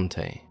from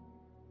Dante.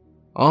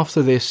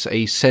 After this,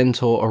 a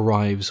centaur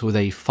arrives with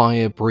a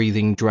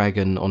fire-breathing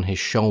dragon on his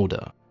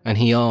shoulder, and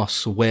he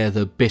asks where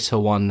the bitter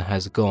one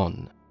has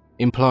gone,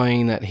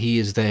 implying that he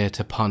is there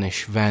to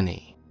punish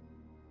Vanni.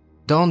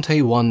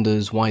 Dante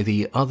wonders why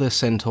the other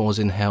centaurs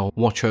in hell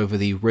watch over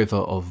the river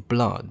of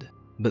blood,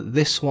 but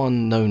this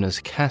one, known as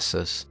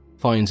Cassus,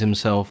 finds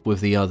himself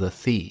with the other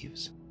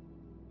thieves.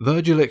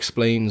 Virgil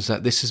explains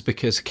that this is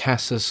because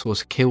Cassus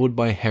was killed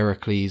by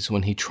Heracles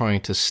when he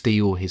tried to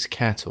steal his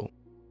cattle.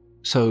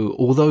 So,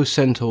 although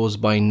centaurs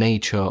by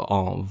nature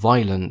are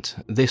violent,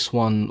 this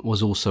one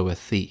was also a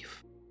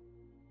thief.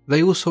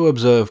 They also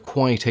observe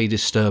quite a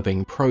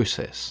disturbing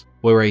process,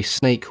 where a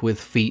snake with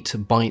feet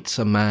bites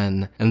a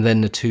man and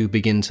then the two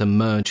begin to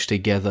merge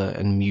together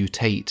and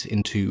mutate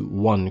into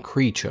one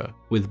creature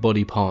with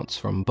body parts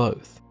from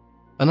both.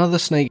 Another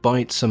snake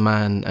bites a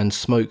man and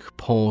smoke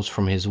pours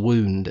from his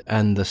wound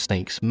and the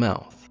snake's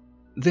mouth.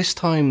 This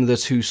time the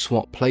two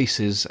swap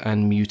places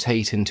and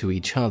mutate into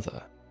each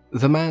other.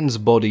 The man's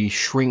body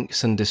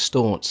shrinks and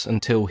distorts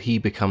until he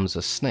becomes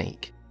a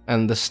snake,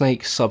 and the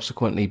snake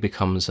subsequently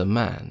becomes a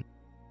man,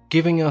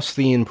 giving us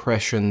the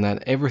impression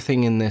that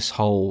everything in this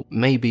hole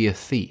may be a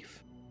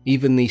thief,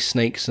 even the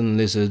snakes and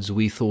lizards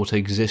we thought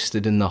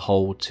existed in the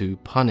hole to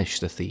punish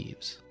the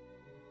thieves.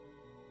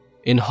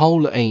 In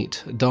Hole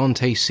 8,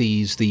 Dante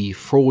sees the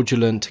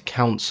fraudulent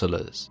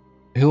counselors,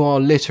 who are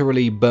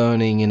literally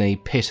burning in a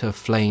pit of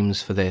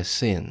flames for their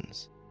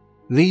sins.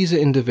 These are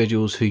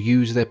individuals who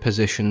use their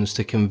positions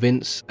to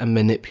convince and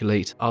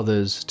manipulate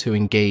others to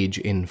engage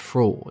in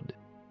fraud.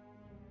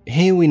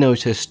 Here we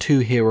notice two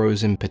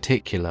heroes in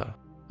particular,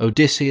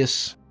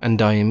 Odysseus and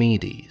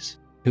Diomedes,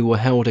 who were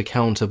held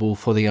accountable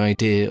for the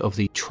idea of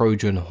the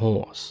Trojan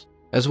horse,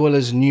 as well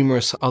as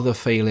numerous other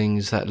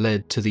failings that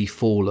led to the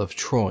fall of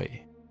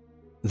Troy.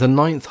 The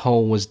 9th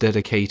hole was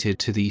dedicated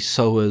to the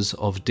sowers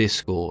of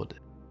discord,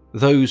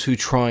 those who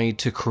tried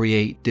to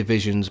create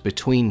divisions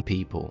between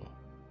people.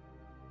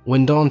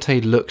 When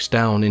Dante looks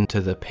down into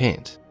the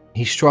pit,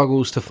 he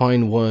struggles to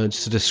find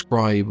words to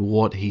describe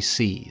what he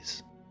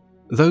sees.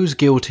 Those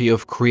guilty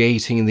of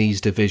creating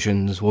these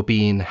divisions were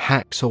being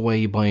hacked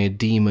away by a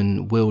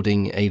demon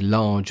wielding a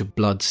large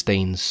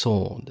blood-stained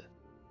sword.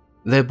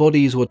 Their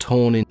bodies were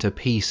torn into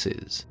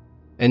pieces,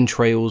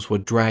 entrails were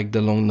dragged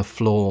along the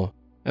floor,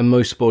 and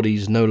most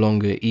bodies no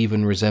longer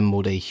even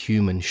resembled a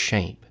human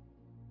shape.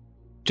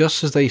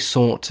 Just as they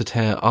sought to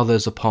tear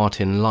others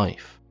apart in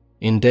life,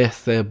 in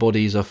death their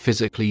bodies are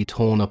physically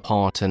torn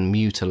apart and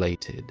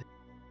mutilated.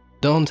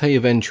 Dante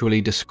eventually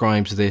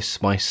describes this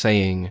by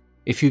saying,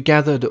 "If you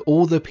gathered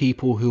all the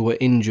people who were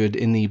injured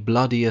in the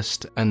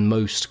bloodiest and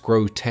most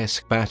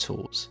grotesque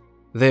battles,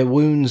 their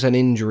wounds and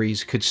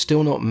injuries could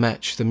still not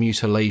match the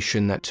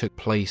mutilation that took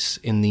place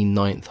in the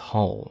 9th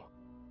hole.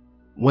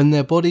 When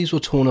their bodies were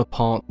torn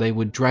apart, they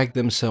would drag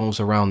themselves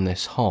around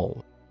this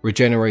hole,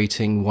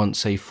 regenerating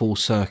once a full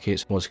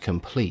circuit was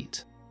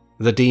complete.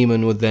 The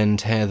demon would then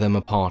tear them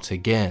apart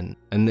again,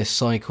 and this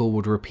cycle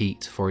would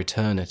repeat for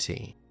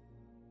eternity."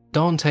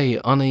 Dante,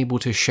 unable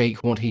to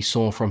shake what he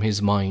saw from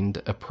his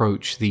mind,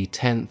 approached the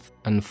 10th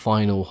and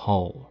final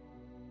hole.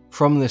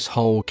 From this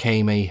hole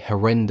came a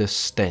horrendous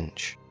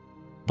stench.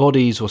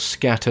 Bodies were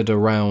scattered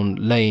around,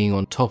 laying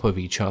on top of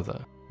each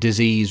other,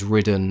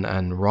 disease-ridden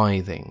and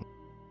writhing.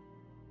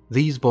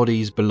 These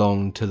bodies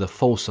belonged to the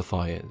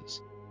falsifiers,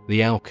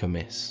 the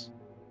alchemists,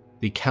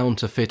 the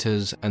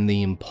counterfeiters and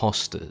the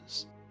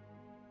imposters.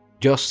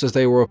 Just as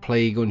they were a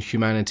plague on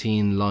humanity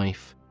in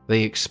life,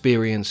 they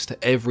experienced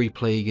every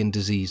plague and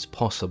disease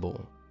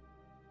possible.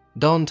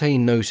 Dante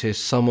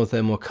noticed some of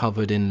them were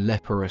covered in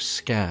leprous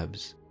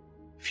scabs,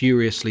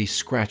 furiously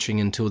scratching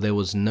until there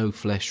was no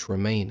flesh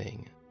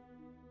remaining.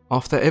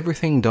 After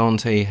everything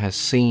Dante has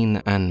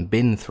seen and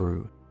been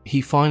through, he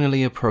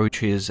finally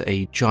approaches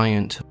a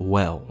giant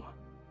well,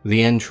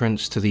 the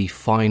entrance to the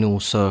final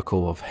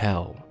circle of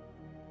hell,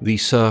 the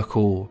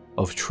circle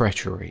of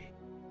treachery.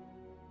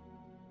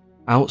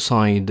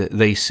 Outside,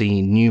 they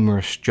see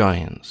numerous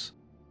giants.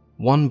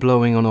 One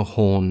blowing on a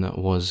horn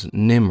was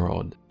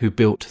Nimrod, who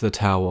built the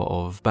Tower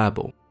of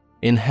Babel.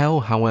 In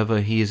hell,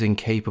 however, he is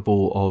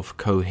incapable of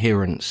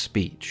coherent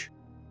speech.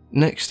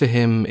 Next to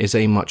him is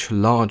a much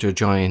larger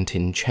giant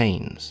in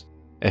chains,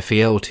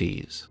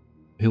 Ephialtes,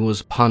 who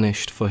was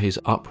punished for his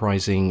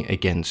uprising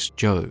against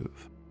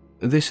Jove.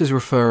 This is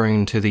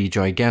referring to the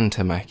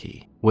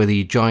Gigantomachy, where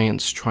the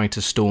giants tried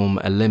to storm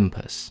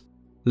Olympus.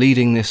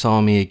 Leading this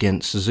army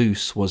against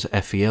Zeus was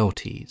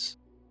Ephialtes.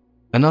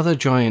 Another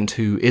giant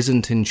who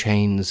isn't in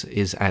chains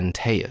is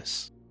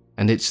Antaeus,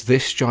 and it's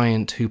this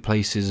giant who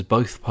places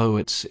both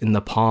poets in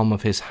the palm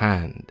of his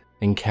hand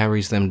and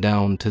carries them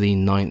down to the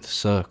 9th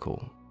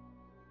circle.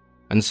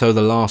 And so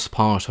the last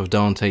part of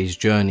Dante's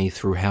journey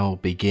through hell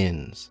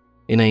begins,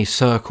 in a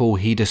circle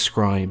he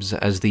describes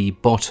as the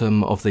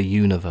bottom of the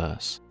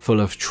universe,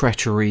 full of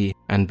treachery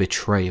and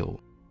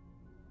betrayal.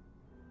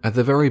 At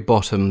the very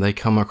bottom they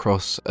come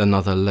across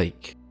another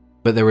lake,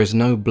 but there is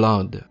no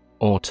blood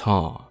or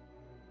tar.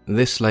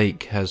 This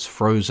lake has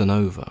frozen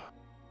over.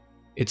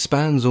 It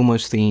spans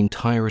almost the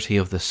entirety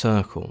of the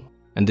circle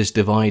and is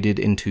divided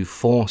into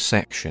 4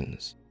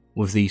 sections,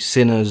 with the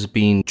sinners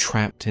being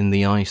trapped in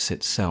the ice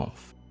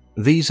itself.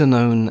 These are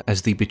known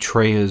as the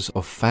betrayers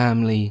of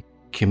family,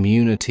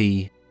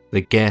 community,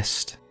 the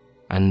guest,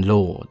 and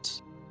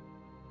lords.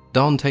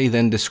 Dante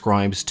then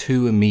describes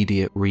 2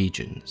 immediate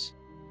regions.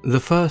 The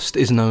first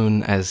is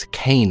known as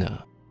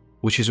Cana,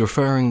 which is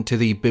referring to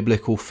the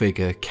biblical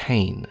figure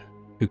Cain,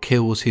 who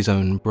kills his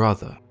own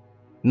brother.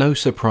 No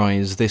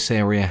surprise, this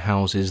area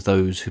houses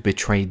those who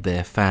betrayed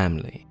their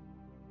family.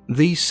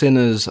 These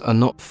sinners are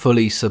not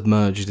fully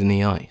submerged in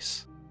the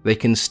ice. They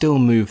can still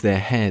move their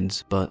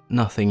heads, but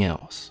nothing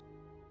else.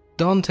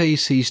 Dante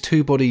sees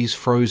 2 bodies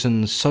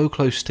frozen so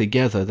close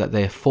together that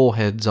their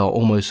foreheads are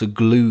almost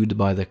glued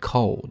by the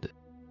cold,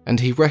 and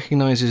he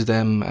recognizes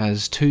them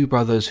as 2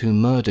 brothers who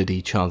murdered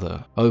each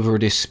other over a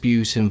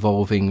dispute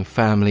involving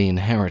family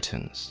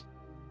inheritance.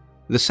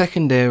 The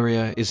second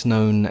area is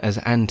known as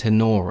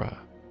Antenora,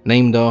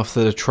 named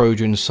after the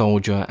Trojan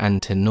soldier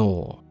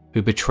Antenor,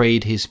 who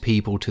betrayed his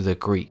people to the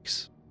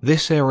Greeks.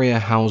 This area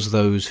housed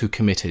those who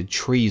committed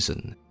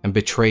treason and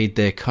betrayed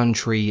their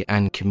country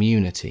and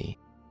community.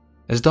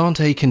 As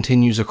Dante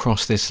continues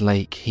across this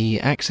lake, he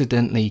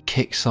accidentally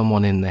kicks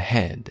someone in the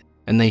head,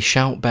 and they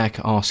shout back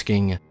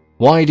asking,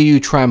 "Why do you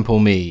trample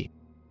me?"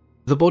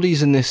 The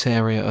bodies in this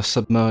area are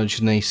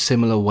submerged in a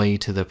similar way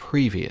to the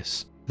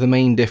previous, the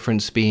main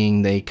difference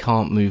being they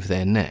can't move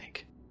their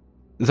neck.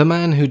 The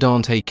man who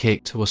Dante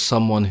kicked was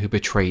someone who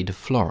betrayed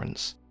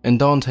Florence, and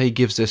Dante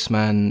gives this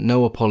man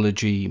no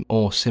apology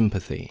or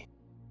sympathy.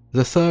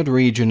 The third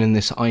region in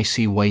this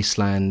icy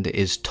wasteland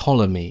is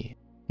Ptolemy,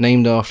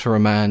 named after a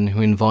man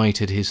who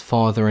invited his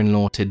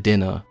father-in-law to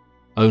dinner,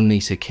 only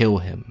to kill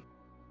him.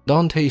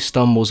 Dante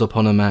stumbles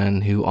upon a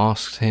man who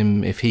asks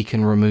him if he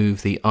can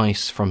remove the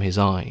ice from his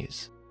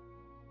eyes.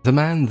 The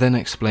man then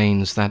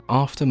explains that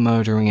after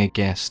murdering a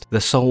guest,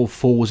 the soul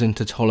falls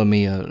into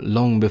Ptolemy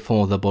long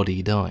before the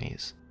body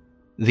dies.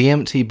 The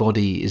empty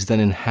body is then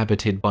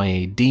inhabited by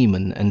a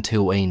demon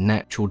until a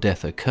natural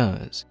death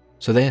occurs,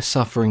 so their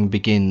suffering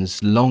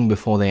begins long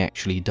before they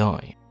actually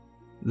die.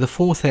 The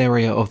fourth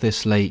area of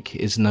this lake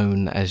is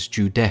known as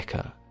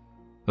Giudecca,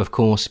 of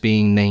course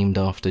being named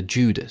after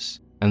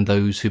Judas and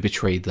those who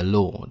betrayed the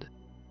Lord.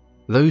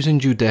 Those in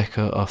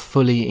Giudecca are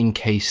fully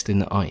encased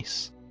in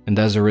ice, and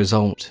as a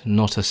result,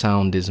 not a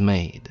sound is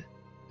made.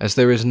 As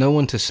there is no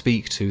one to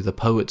speak to, the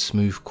poets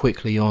move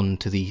quickly on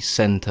to the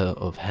center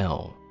of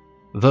hell.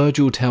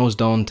 Virgil tells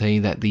Dante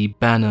that the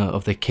banner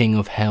of the King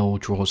of Hell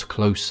draws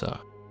closer,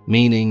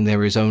 meaning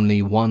there is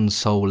only one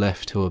soul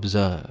left to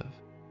observe.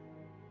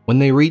 When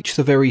they reach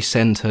the very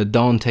center,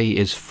 Dante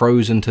is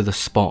frozen to the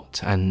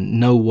spot and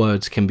no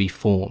words can be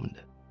formed.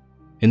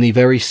 In the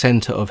very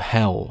center of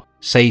hell,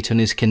 Satan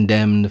is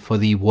condemned for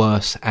the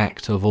worst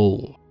act of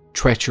all,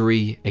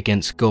 treachery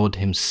against God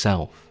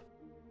himself.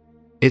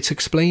 It's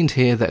explained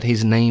here that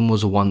his name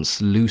was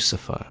once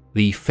Lucifer,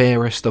 the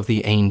fairest of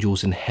the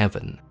angels in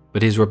heaven,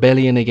 but his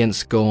rebellion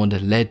against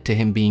God led to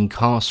him being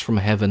cast from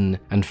heaven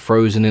and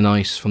frozen in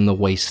ice from the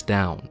waist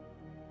down.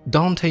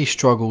 Dante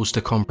struggles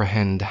to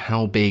comprehend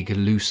how big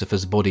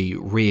Lucifer's body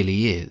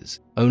really is,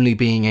 only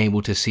being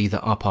able to see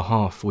the upper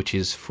half which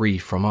is free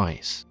from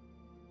ice.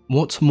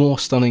 What's more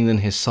stunning than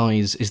his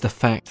size is the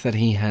fact that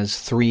he has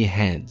 3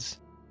 heads,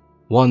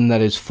 one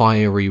that is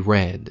fiery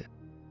red,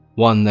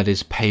 one that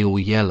is pale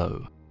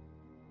yellow,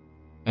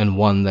 and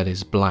one that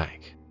is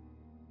black.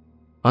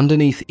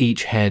 Underneath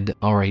each head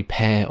are a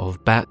pair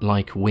of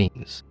bat-like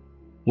wings,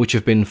 which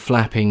have been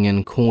flapping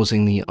and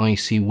causing the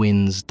icy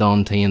winds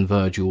Dante and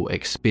Virgil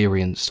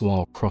experienced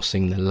while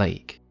crossing the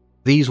lake.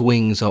 These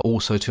wings are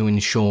also to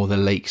ensure the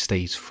lake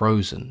stays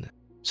frozen,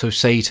 so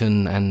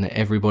Satan and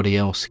everybody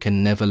else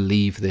can never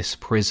leave this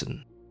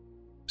prison.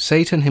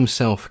 Satan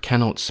himself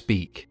cannot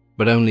speak,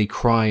 but only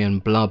cry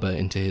and blubber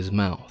into his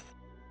mouth.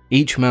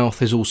 Each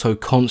mouth is also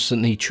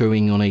constantly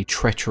chewing on a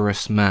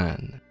treacherous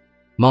man,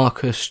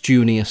 Marcus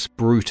Junius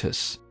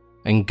Brutus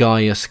and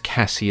Gaius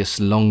Cassius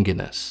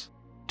Longinus,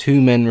 2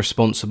 men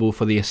responsible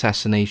for the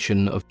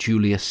assassination of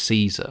Julius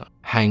Caesar,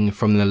 hang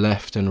from the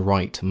left and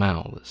right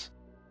mouths.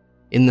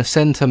 In the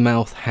center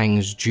mouth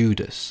hangs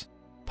Judas,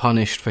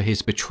 punished for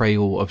his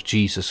betrayal of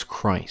Jesus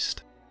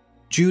Christ.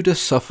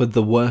 Judas suffered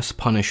the worst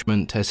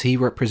punishment as he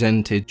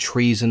represented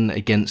treason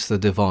against the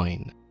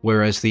divine,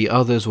 whereas the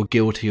others were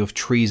guilty of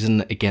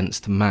treason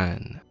against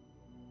man.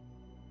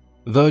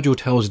 Virgil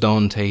tells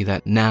Dante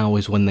that now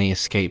is when they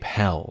escape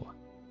hell,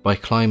 by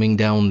climbing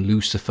down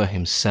Lucifer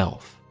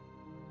himself,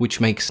 which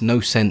makes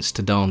no sense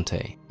to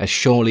Dante, as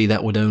surely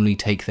that would only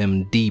take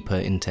them deeper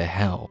into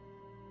hell.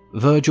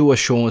 Virgil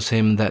assures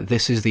him that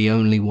this is the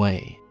only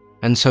way,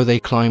 and so they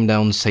climb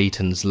down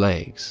Satan's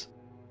legs.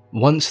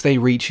 Once they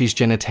reach his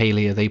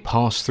genitalia, they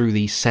pass through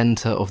the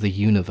center of the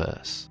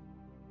universe.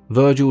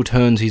 Virgil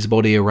turns his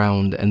body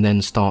around and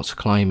then starts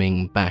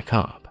climbing back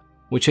up.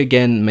 which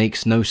again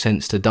makes no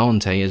sense to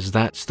Dante as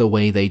that's the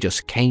way they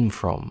just came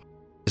from.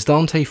 As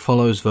Dante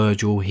follows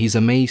Virgil, he's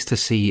amazed to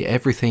see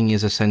everything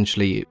is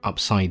essentially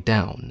upside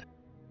down,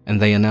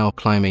 and they are now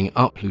climbing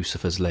up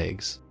Lucifer's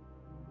legs.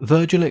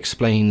 Virgil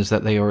explains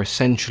that they are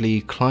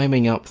essentially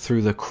climbing up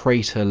through the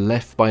crater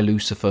left by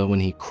Lucifer when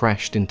he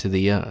crashed into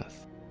the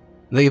earth.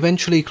 They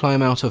eventually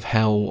climb out of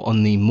hell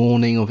on the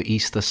morning of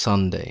Easter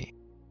Sunday,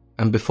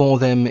 and before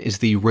them is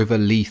the river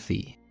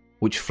Lethe,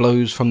 which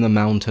flows from the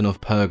mountain of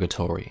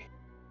Purgatory.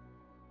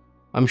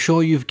 I'm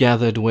sure you've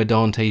gathered where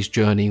Dante's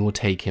journey will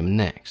take him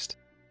next.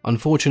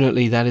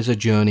 Unfortunately, that is a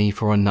journey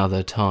for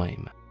another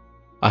time.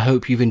 I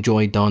hope you've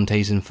enjoyed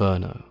Dante's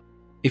Inferno.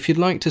 If you'd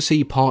like to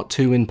see part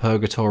 2 in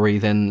Purgatory,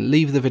 then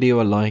leave the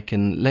video a like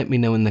and let me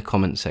know in the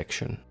comment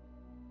section.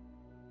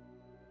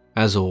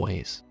 As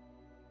always,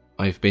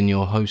 I've been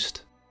your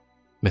host,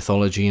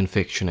 Mythology and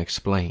Fiction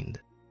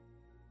Explained.